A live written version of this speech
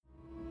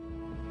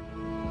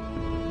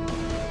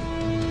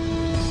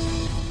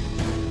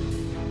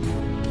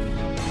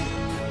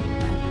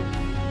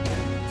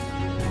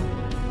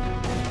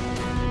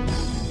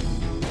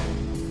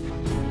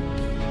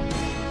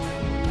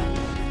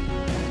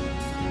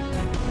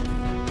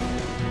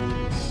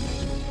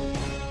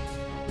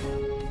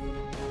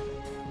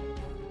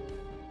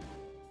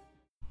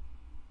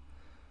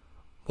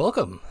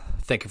Welcome.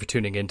 Thank you for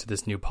tuning in to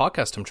this new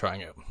podcast I'm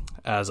trying out.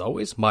 As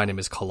always, my name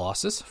is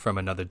Colossus from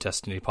another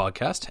Destiny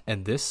podcast,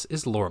 and this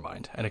is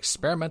Loremind, an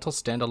experimental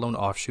standalone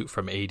offshoot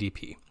from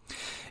ADP.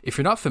 If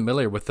you're not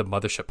familiar with the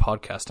Mothership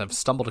podcast and have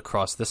stumbled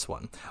across this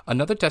one,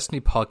 another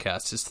Destiny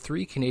podcast is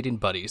three Canadian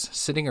buddies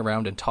sitting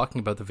around and talking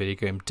about the video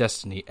game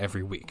Destiny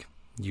every week,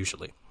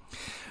 usually.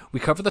 We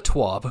cover the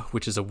TWAB,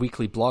 which is a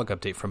weekly blog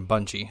update from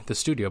Bungie, the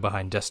studio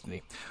behind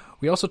Destiny.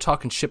 We also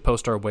talk and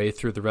shitpost our way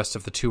through the rest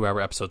of the 2-hour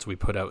episodes we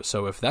put out,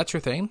 so if that's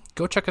your thing,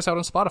 go check us out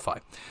on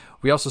Spotify.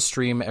 We also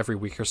stream every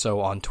week or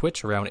so on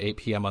Twitch around 8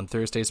 p.m. on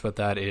Thursdays, but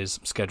that is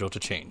scheduled to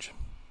change.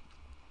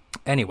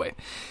 Anyway,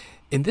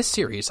 in this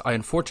series, I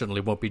unfortunately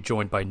won't be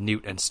joined by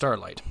Newt and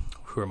Starlight,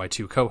 who are my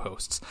two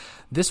co-hosts.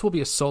 This will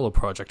be a solo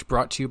project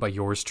brought to you by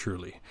yours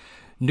truly.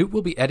 Newt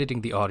will be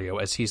editing the audio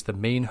as he's the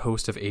main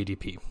host of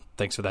ADP.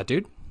 Thanks for that,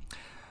 dude.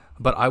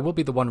 But I will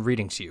be the one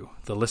reading to you,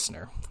 the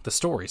listener, the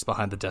stories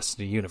behind the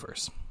Destiny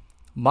universe.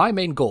 My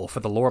main goal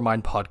for the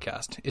Loremind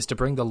podcast is to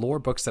bring the lore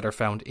books that are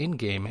found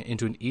in-game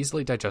into an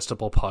easily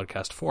digestible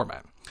podcast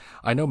format.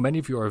 I know many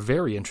of you are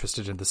very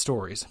interested in the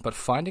stories, but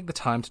finding the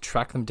time to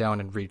track them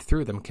down and read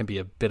through them can be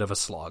a bit of a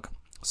slog.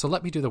 So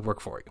let me do the work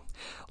for you.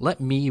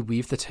 Let me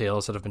weave the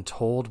tales that have been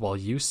told while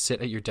you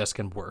sit at your desk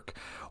and work,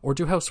 or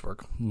do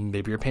housework.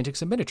 Maybe you're painting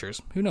some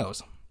miniatures, who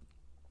knows?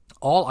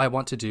 All I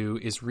want to do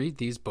is read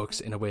these books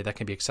in a way that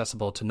can be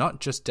accessible to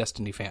not just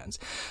Destiny fans,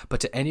 but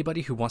to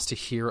anybody who wants to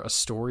hear a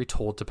story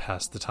told to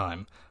pass the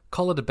time.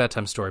 Call it a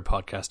bedtime story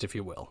podcast, if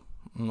you will.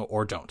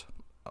 Or don't.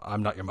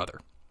 I'm not your mother.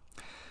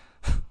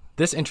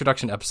 This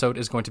introduction episode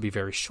is going to be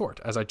very short,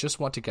 as I just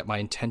want to get my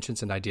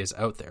intentions and ideas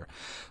out there,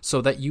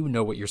 so that you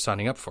know what you're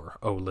signing up for,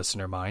 oh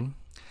listener mine.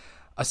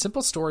 A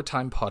simple story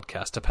time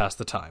podcast to pass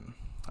the time.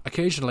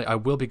 Occasionally, I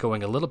will be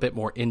going a little bit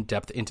more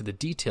in-depth into the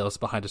details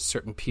behind a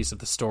certain piece of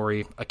the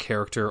story, a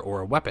character, or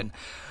a weapon,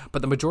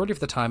 but the majority of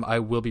the time I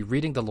will be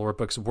reading the lore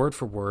books word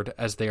for word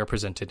as they are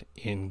presented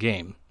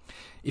in-game.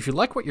 If you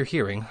like what you're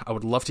hearing, I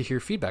would love to hear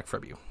feedback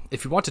from you.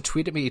 If you want to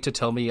tweet at me to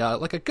tell me,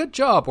 like a good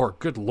job, or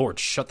good lord,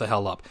 shut the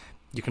hell up,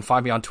 you can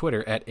find me on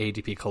Twitter at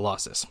ADP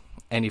Colossus.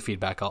 Any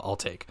feedback I'll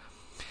take.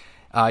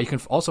 You can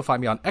also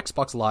find me on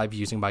Xbox Live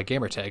using my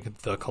gamertag,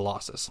 The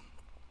Colossus.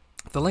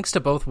 The links to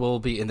both will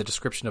be in the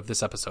description of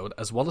this episode,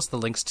 as well as the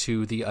links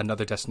to the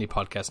Another Destiny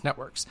podcast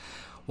networks.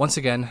 Once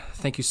again,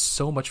 thank you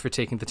so much for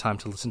taking the time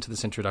to listen to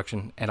this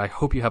introduction, and I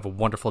hope you have a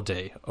wonderful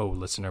day, oh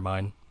listener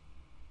mine.